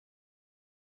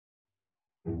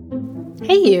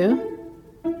Hey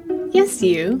you. Yes,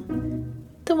 you.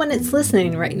 The one that's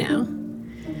listening right now.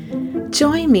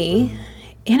 Join me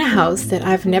in a house that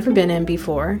I've never been in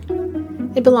before.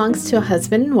 It belongs to a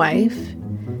husband and wife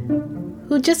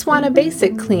who just want a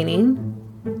basic cleaning.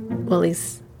 Well, at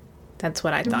least that's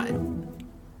what I thought.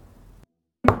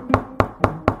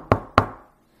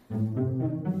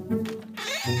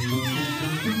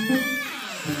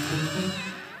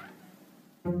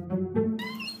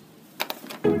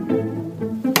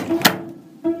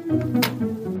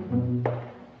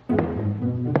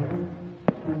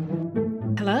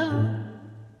 Hello?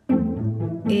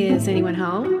 Is anyone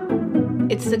home?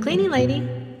 It's the cleaning lady.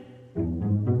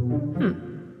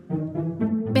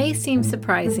 May seem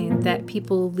surprising that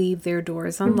people leave their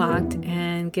doors unlocked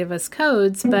and give us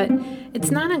codes, but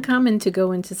it's not uncommon to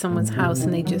go into someone's house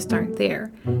and they just aren't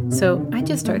there. So I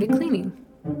just started cleaning.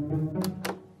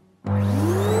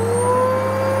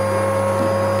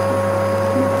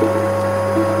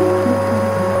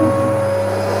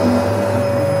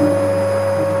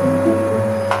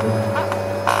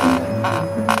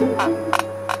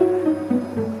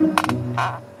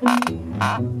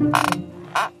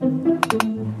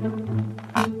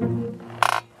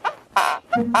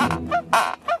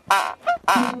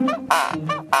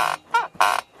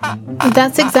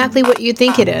 That's exactly what you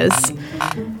think it is.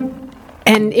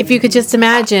 And if you could just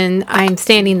imagine, I'm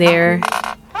standing there,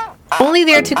 only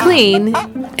there to clean,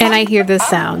 and I hear this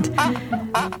sound.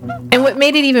 And what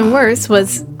made it even worse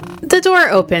was the door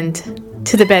opened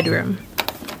to the bedroom.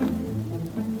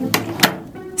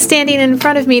 Standing in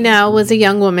front of me now was a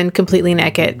young woman completely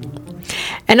naked.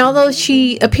 And although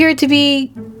she appeared to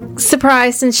be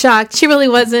surprised and shocked, she really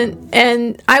wasn't.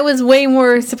 And I was way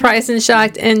more surprised and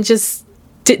shocked and just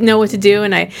didn't know what to do.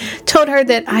 And I told her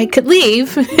that I could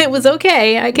leave. It was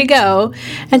okay. I could go.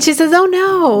 And she says, "Oh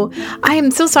no, I am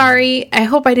so sorry. I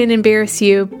hope I didn't embarrass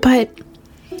you. But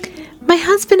my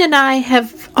husband and I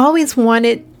have always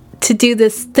wanted to do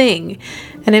this thing."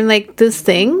 And I'm like, "This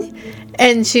thing?"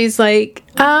 And she's like,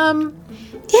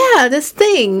 yeah, this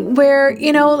thing where,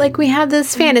 like we have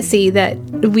this fantasy that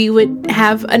we would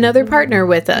have another partner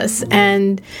with us.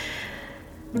 And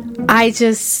I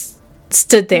just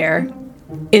stood there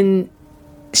in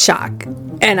shock.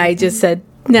 And I just said,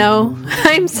 "No,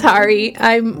 I'm sorry.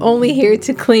 I'm only here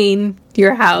to clean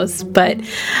your house, but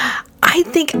I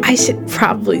think I should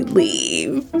probably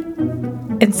leave."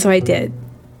 And so I did.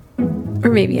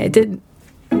 Or maybe I didn't.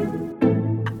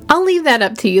 I'll leave that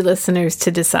up to you listeners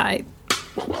to decide.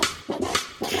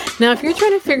 Now, if you're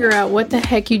trying to figure out what the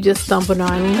heck you just stumbled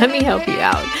on, let me help you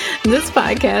out. This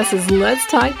podcast is Let's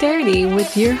Talk Dirty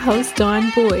with your host,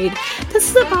 Dawn Boyd. This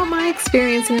is about my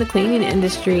experience in the cleaning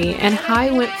industry and how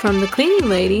I went from the cleaning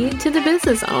lady to the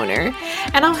business owner.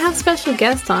 And I'll have special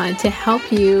guests on to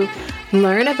help you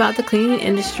learn about the cleaning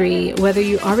industry, whether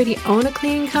you already own a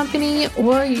cleaning company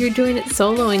or you're doing it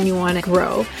solo and you want to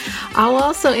grow. I'll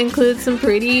also include some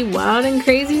pretty wild and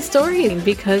crazy stories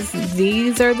because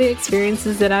these are the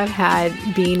experiences that I've had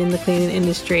being in the cleaning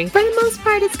industry. For the most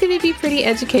part, it's going to be pretty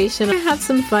educational. I have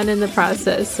some fun in the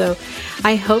process, so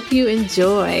I hope you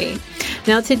enjoy.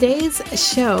 Now, today's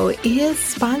show is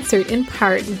sponsored in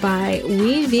part by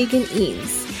We Vegan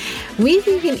Eats. We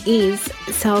Vegan Eats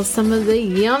sells some of the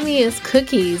yummiest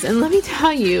cookies. And let me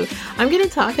tell you, I'm going to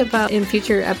talk about in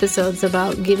future episodes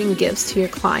about giving gifts to your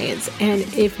clients. And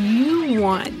if you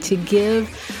want to give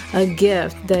a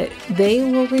gift that they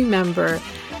will remember,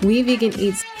 We Vegan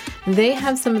Eats, they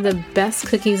have some of the best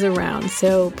cookies around.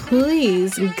 So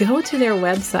please go to their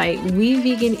website,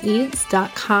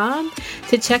 weveganeats.com,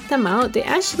 to check them out. They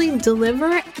actually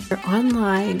deliver their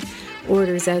online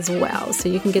orders as well, so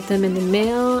you can get them in the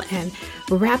mail and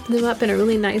wrap them up in a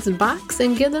really nice box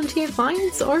and give them to your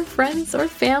clients or friends or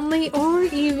family or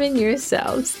even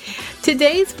yourselves.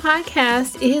 Today's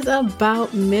podcast is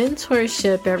about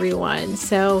mentorship, everyone.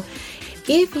 So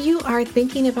if you are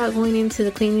thinking about going into the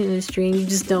cleaning industry and you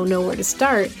just don't know where to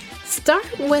start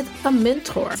with a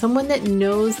mentor, someone that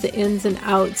knows the ins and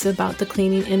outs about the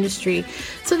cleaning industry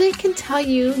so they can tell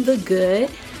you the good,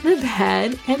 the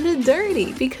bad, and the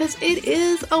dirty, because it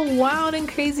is a wild and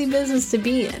crazy business to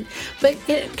be in, but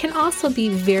it can also be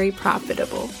very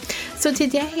profitable. So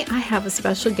today I have a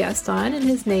special guest on, and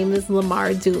his name is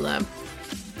Lamar Dula.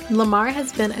 Lamar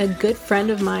has been a good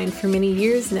friend of mine for many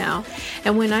years now,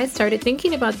 and when I started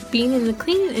thinking about being in the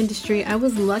cleaning industry, I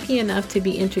was lucky enough to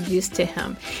be introduced to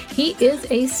him. He is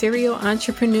a serial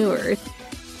entrepreneur,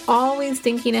 always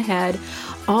thinking ahead,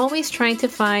 always trying to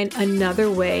find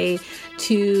another way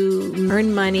to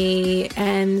earn money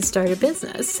and start a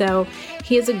business. So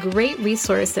he is a great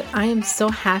resource that I am so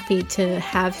happy to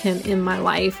have him in my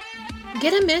life.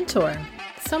 Get a mentor,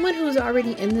 someone who's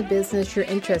already in the business you're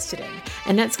interested in,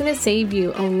 and that's going to save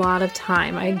you a lot of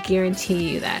time. I guarantee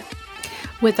you that.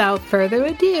 Without further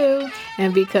ado,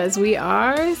 and because we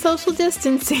are social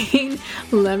distancing,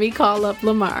 let me call up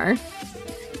Lamar.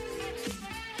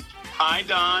 Hi,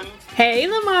 Dawn. Hey,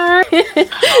 Lamar.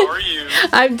 How are you?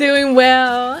 I'm doing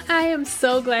well. I am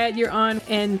so glad you're on.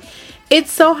 And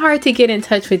it's so hard to get in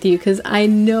touch with you because I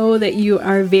know that you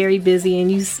are very busy and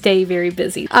you stay very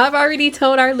busy. I've already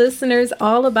told our listeners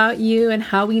all about you and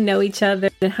how we know each other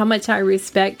and how much I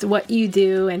respect what you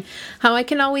do and how I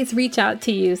can always reach out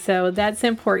to you. So that's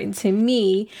important to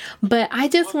me. But I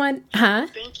just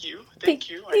Thank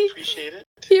you. I appreciate it.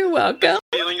 You're welcome.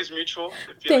 The feeling is mutual.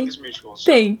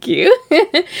 So. Thank you.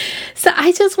 So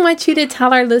I just want you to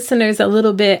tell our listeners a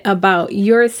little bit about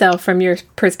yourself from your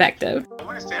perspective. I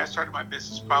want to say I started my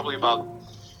business probably about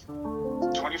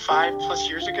 25 plus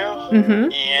years ago.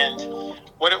 Mm-hmm. And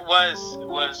what it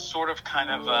was sort of kind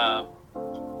of,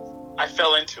 I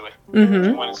fell into it, Mm-hmm. if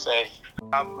you want to say.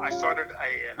 I started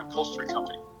an upholstery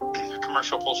company, a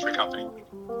commercial upholstery company.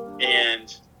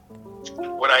 And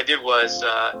what I did was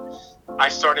I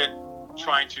started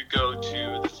trying to go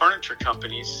to the furniture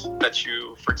companies that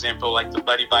for example, like the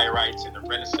Buddy Buy Rights and the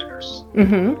Rent-A-Centers.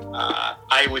 Mm-hmm.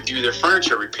 I would do their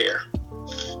furniture repair.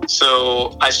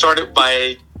 So I started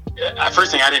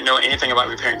first thing, I didn't know anything about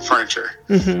repairing furniture.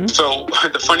 Mm-hmm. So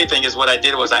the funny thing is what I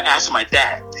did was I asked my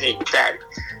dad, hey, Dad,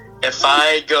 if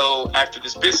I go after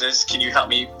this business, can you help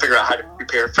me figure out how to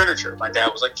repair furniture? My dad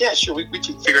was like, yeah, sure, we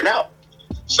can figure it out.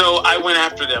 So I went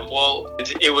after them. Well,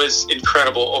 it was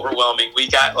incredible, overwhelming. We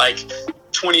got like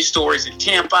 20 stores in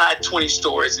Tampa, 20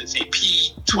 stores in St.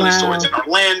 Pete, 20 Wow. stores in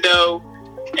Orlando,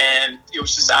 and it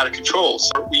was just out of control.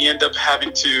 So we ended up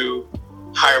having to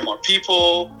hire more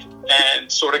people and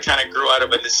sort of kind of grew out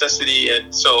of a necessity.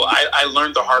 And so I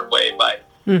learned the hard way by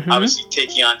Mm-hmm. obviously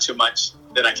taking on too much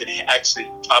than I could actually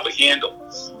probably handle.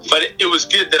 But it was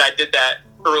good that I did that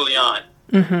early on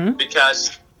Mm-hmm.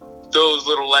 because those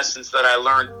little lessons that I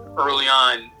learned early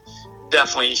on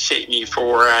definitely shaped me for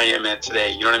where I am at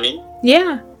today. You know what I mean?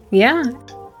 Yeah.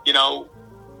 You know,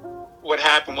 what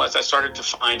happened was I started to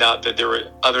find out that there were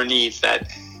other needs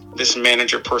that this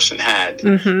manager person had.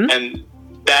 Mm-hmm. And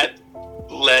that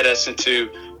led us into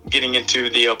getting into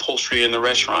the upholstery in the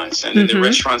restaurants. And then Mm-hmm. the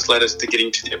restaurants led us to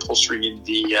getting to the upholstery in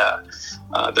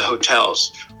the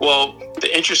hotels. Well,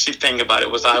 the interesting thing about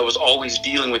it was I was always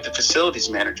dealing with the facilities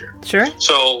manager. Sure.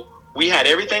 So we had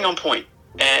everything on point,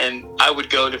 and I would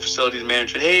go to facilities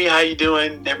manager. Hey, how you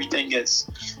doing? Everything is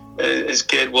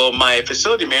good. Well, my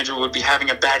facility manager would be having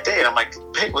a bad day, and I'm like,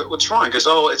 hey, what's wrong? He goes,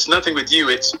 oh, it's nothing with you.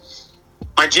 It's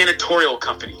my janitorial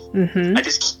company. Mm-hmm. I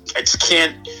just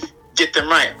can't get them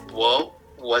right. Well,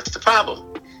 what's the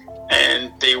problem?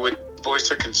 And they would voice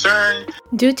their concern.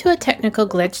 Due to a technical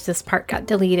glitch, this part got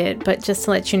deleted, but just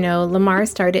to let you know, Lamar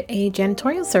started a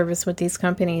janitorial service with these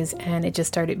companies, and it just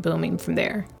started booming from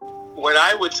there. What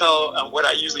I would tell, what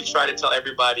I usually try to tell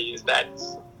everybody is that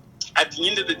at the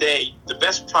end of the day, the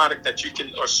best product that you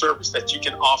can, or service that you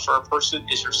can offer a person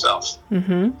is yourself.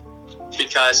 Mm-hmm.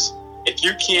 Because if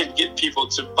you can't get people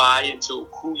to buy into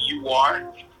who you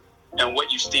are and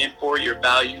what you stand for, your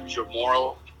values, your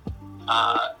moral,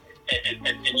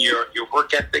 and your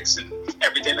work ethics and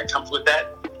everything that comes with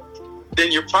that,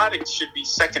 then your product should be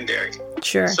secondary.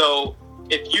 Sure. So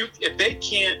if they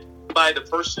can't buy the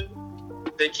person,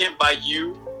 they can't buy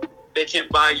you, they can't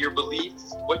buy your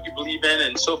beliefs, what you believe in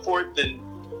and so forth, then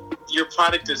your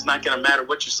product is not going to matter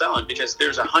what you're selling, because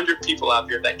there's 100 people out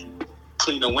there that can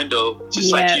clean a window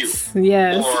just like you.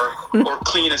 Yes. Or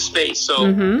clean a space. So,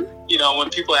 Mm-hmm. you know, when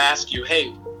people ask you, hey,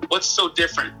 what's so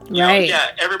different? You Right. know,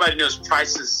 yeah, everybody knows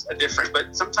prices are different,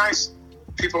 but sometimes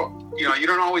people, you know, you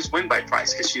don't always win by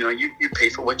price because, you know, you pay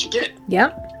for what you get.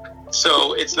 Yep.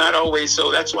 So it's not always,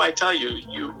 so that's why I tell you,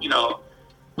 you know,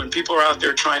 when people are out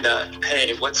there trying to,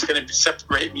 hey, what's going to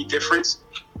separate me difference?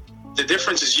 The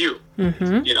difference is you.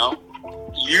 Mm-hmm. You know,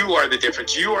 you are the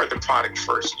difference. You are the product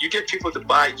first. You get people to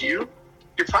buy you.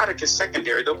 Your product is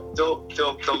secondary. They'll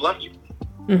love you.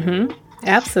 Mm-hmm.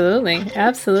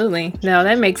 Absolutely. No,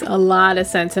 that makes a lot of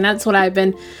sense. And that's what I've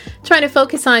been trying to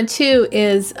focus on too,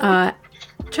 is trying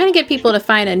to get people to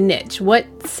find a niche.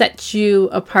 What sets you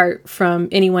apart from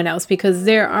anyone else? Because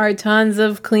there are tons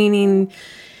of cleaning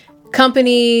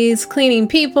companies, cleaning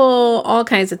people, all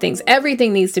kinds of things.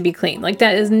 Everything needs to be clean. Like,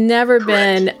 that has never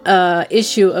been a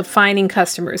issue of finding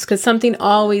customers, because something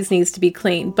always needs to be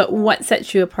clean. But what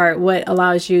sets you apart? What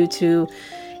allows you to,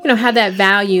 you know, have that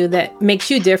value that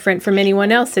makes you different from anyone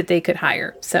else that they could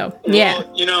hire? So, yeah.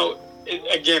 Well, you know,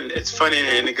 again, it's funny,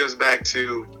 and it goes back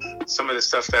to some of the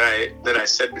stuff that I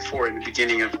said before in the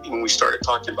beginning of when we started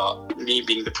talking about me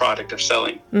being the product of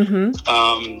selling.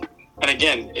 Mm-hmm. And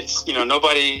again, it's,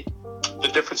 nobody, the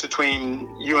difference between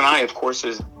you and I, of course,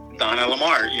 is Donna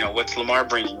Lamar. What's Lamar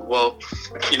bringing? Well,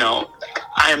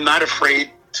 I am not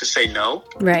afraid to say no.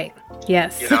 Right.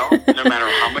 Yes. No matter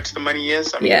how much the money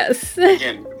is. Yes.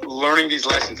 Again, learning these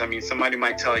lessons. Somebody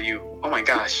might tell you, oh my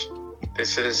gosh,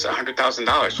 this is $100,000.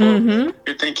 Well, Mm-hmm.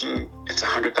 you're thinking it's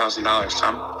 $100,000. So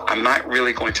I'm not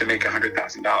really going to make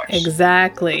 $100,000.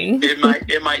 Exactly.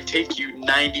 It might take you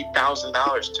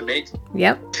 $90,000 to make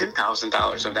Yep.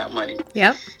 $10,000 of that money.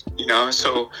 Yep.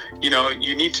 So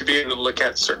you need to be able to look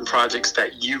at certain projects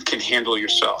that you can handle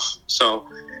yourself. So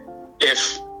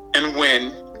if and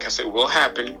when, because it will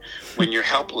happen, when your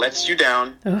help lets you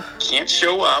down, can't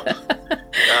show up,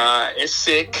 is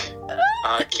sick,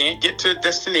 can't get to a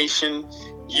destination,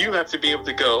 you have to be able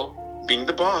to go, being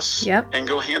the boss, Yep. and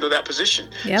go handle that position.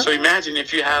 Yep. So imagine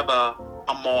if you have a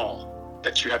mall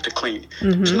that you have to clean.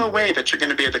 Mm-hmm. There's no way that you're going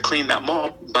to be able to clean that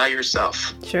mall by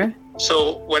yourself. Sure.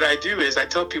 So what I do is I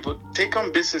tell people, take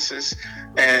on businesses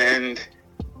and,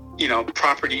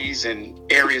 properties and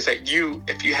areas that you,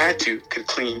 if you had to, could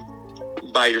clean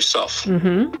by yourself.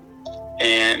 Mm-hmm.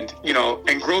 And,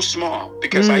 and grow small,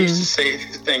 because I used to say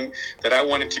the thing that I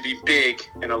wanted to be big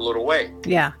in a little way.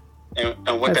 Yeah. And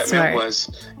what That's that meant smart.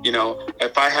 was,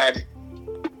 if I had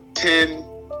 10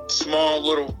 small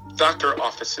little doctor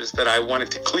offices that I wanted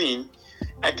to clean,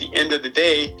 at the end of the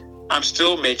day, I'm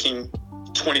still making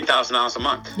 $20,000 a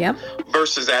month. Yep.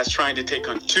 Versus as trying to take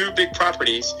on 2 big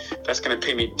properties that's going to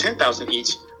pay me $10,000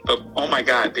 each. But oh my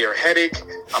God, they are a headache.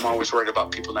 I'm always worried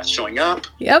about people not showing up.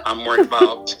 Yep. I'm worried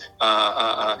about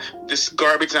this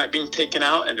garbage not being taken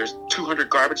out, and there's 200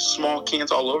 garbage small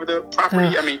cans all over the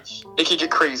property. It can get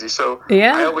crazy. So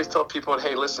Yeah. I always tell people,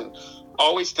 hey, listen,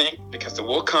 always think, because it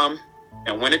will come,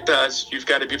 and when it does, you've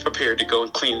got to be prepared to go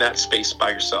and clean that space by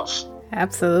yourself.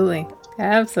 Absolutely.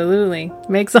 Absolutely.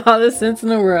 Makes all the sense in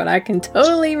the world. I can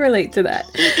totally relate to that.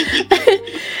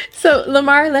 So,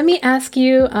 Lamar, let me ask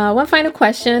you one final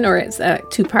question, or it's a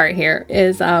 2-part here,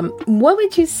 is what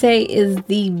would you say is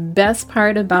the best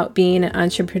part about being an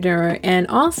entrepreneur? And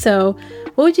also,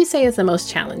 what would you say is the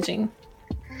most challenging?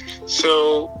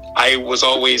 So I was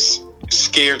always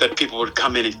scared that people would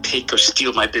come in and take or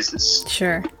steal my business.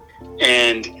 Sure.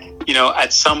 And,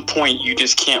 at some point, you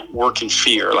just can't work in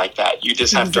fear like that. You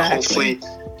just have to, hopefully,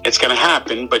 it's going to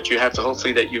happen, but you have to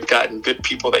hopefully that you've gotten good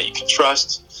people that you can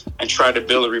trust and try to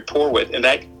build a rapport with. And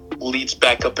that leads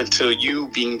back up into you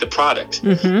being the product.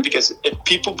 Mm-hmm. Because if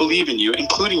people believe in you,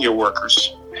 including your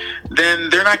workers, then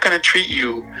they're not going to treat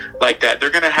you like that.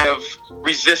 They're going to have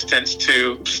resistance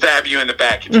to stab you in the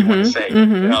back, if you want to say,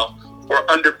 or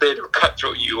underbid or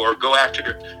cutthroat you, or go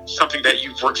after something that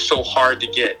you've worked so hard to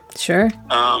get. Sure.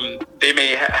 They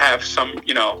may have some,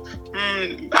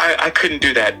 I couldn't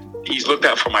do that. He's looked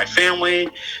out for my family,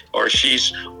 or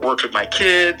she's worked with my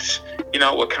kids.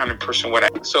 What kind of person would I?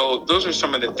 So those are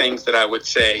some of the things that I would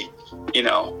say,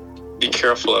 be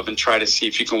careful of and try to see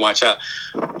if you can watch out.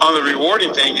 On the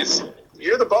rewarding thing is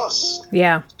you're the boss.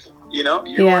 Yeah. You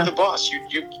are the boss. You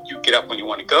get up when you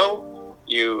want to go.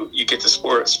 You get to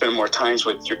spend more times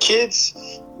with your kids,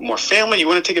 more family. You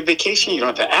want to take a vacation, you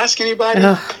don't have to ask anybody.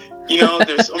 There's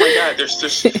oh my God,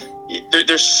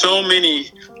 there's so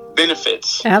many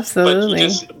benefits. Absolutely.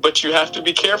 But you have to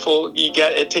be careful.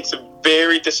 It takes a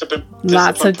very disciplined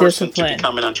person to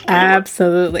become an entrepreneur.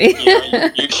 Absolutely.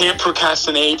 You can't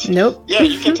procrastinate. Nope. Yeah,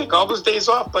 you can take all those days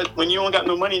off, but when you don't got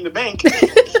no money in the bank, those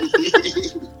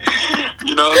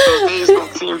days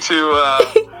don't seem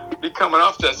to be coming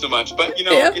off that so much. But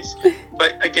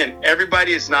but again,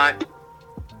 everybody is not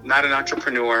an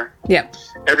entrepreneur. Yep.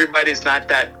 Everybody is not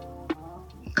that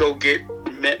go get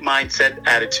mindset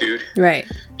attitude. Right.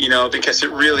 Because it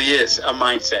really is a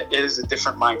mindset. It is a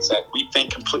different mindset. We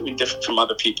think completely different from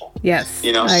other people. Yes.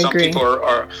 I some agree. people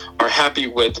are happy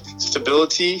with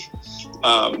stability.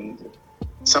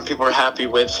 Some people are happy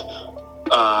with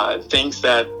things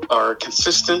that are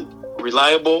consistent,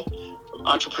 reliable.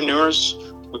 Entrepreneurs,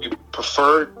 we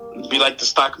prefer be like the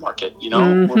stock market.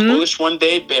 We're bullish one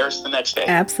day, bearish the next day.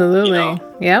 Absolutely.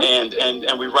 Yep.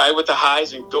 And we ride with the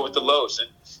highs and go with the lows. And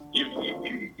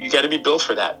you got to be built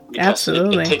for that. Because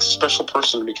Absolutely. It takes a special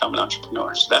person to become an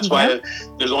entrepreneur. So that's why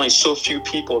there's only so few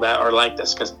people that are like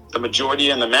this, because the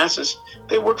majority and the masses,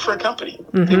 they work for a company.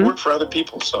 They work for other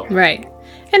people. So right.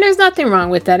 And there's nothing wrong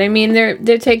with that. I mean,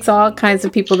 there takes all kinds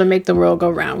of people to make the world go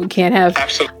round. We can't have...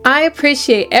 Absolutely. I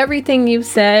appreciate everything you've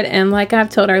said. And like I've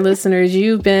told our listeners,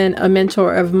 you've been a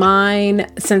mentor of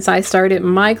mine since I started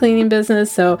my cleaning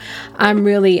business. So I'm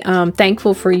really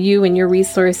thankful for you and your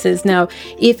resources. Now,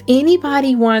 if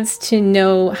anybody wants to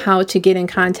know how to get in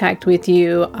contact with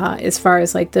you as far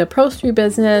as like the upholstery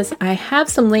business, I have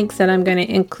some links that I'm going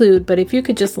to include. But if you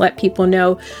could just let people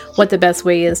know what the best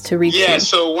way is to reach you. Yeah,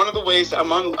 so one of the ways,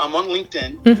 I'm on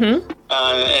LinkedIn, and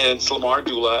it's Lamar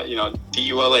Dula,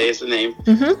 Dula is the name,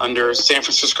 under San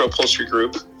Francisco Upholstery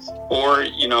Group, or,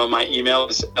 my email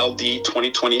is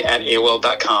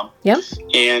ld2020@aol.com. Yep.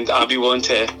 And I'll be willing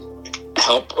to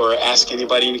help or ask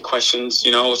anybody any questions.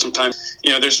 Sometimes,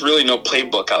 there's really no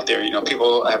playbook out there.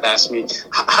 People have asked me,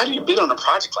 how do you bid on a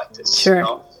project like this?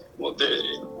 Sure. Well,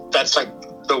 that's like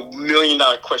the $1 million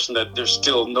question that there's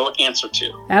still no answer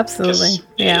to. Absolutely.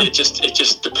 Yeah. It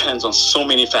just depends on so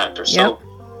many factors. Yep.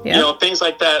 So, things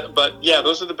like that. But yeah,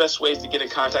 those are the best ways to get in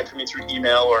contact with me, through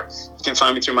email, or you can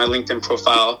find me through my LinkedIn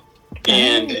profile.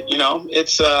 And,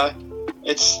 it's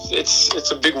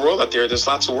a big world out there. There's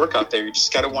lots of work out there. You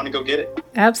just got to want to go get it.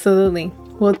 Absolutely.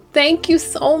 Well, thank you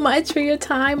so much for your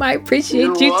time. I appreciate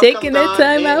You're you welcome, taking the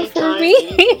time out for me.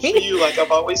 For you, like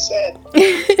I've always said.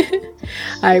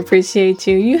 I appreciate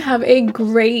you. You have a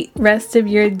great rest of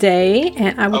your day,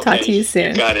 and I will talk to you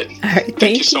soon. You got it. All right.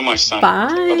 Thank you so much, Sonia. Bye.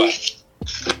 Bye-bye.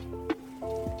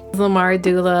 Lamar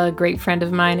Dula, a great friend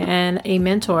of mine and a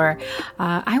mentor.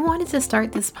 I wanted to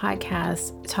start this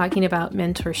podcast talking about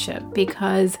mentorship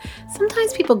because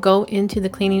sometimes people go into the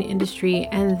cleaning industry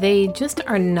and they just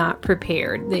are not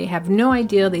prepared. They have no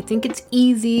idea. They think it's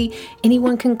easy.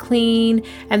 Anyone can clean.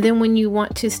 And then when you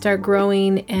want to start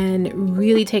growing and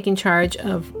really taking charge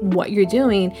of what you're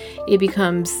doing, it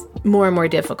becomes more and more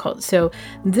difficult. So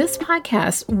this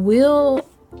podcast will,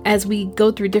 as we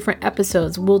go through different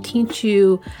episodes, we'll teach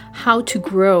you how to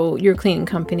grow your cleaning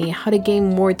company, how to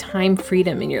gain more time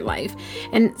freedom in your life.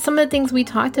 And some of the things we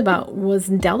talked about was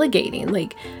delegating,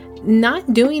 like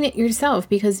not doing it yourself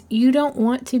because you don't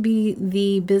want to be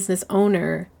the business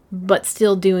owner but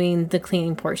still doing the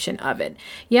cleaning portion of it.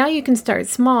 Yeah, you can start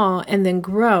small and then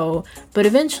grow, but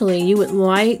eventually you would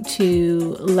like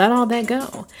to let all that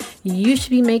go. You should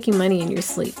be making money in your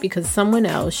sleep because someone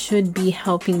else should be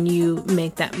helping you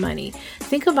make that money.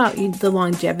 Think about the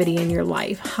longevity in your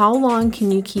life. How long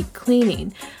can you keep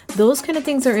cleaning? Those kind of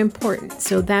things are important.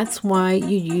 So that's why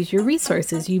you use your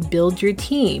resources. You build your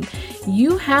team.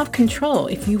 You have control.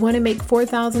 If you want to make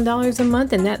 $4,000 a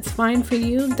month and that's fine for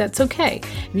you, that's okay.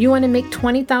 If you want to make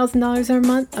 $20,000 a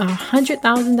month,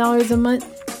 $100,000 a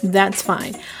month, that's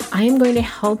fine. I am going to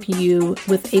help you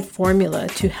with a formula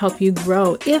to help you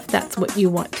grow if that's what you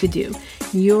want to do.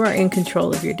 You are in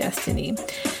control of your destiny.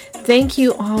 Thank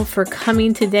you all for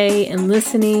coming today and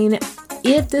listening.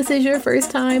 If this is your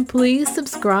first time, please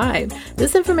subscribe.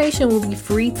 This information will be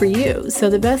free for you.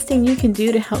 So the best thing you can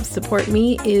do to help support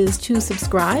me is to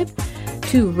subscribe,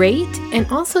 to rate, and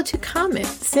also to comment.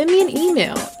 Send me an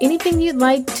email. Anything you'd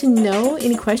like to know,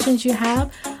 any questions you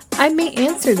have, I may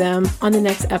answer them on the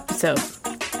next episode.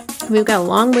 We've got a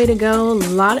long way to go, a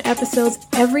lot of episodes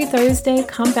every Thursday.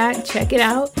 Come back, check it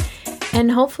out,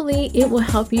 and hopefully it will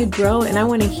help you grow, and I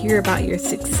want to hear about your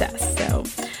success. So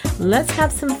let's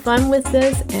have some fun with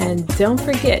this, and don't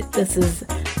forget, this is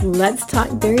Let's Talk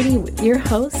Dirty with your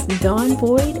host, Dawn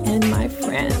Boyd, and my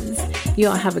friends. You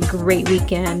all have a great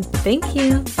weekend. Thank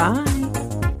you. Bye.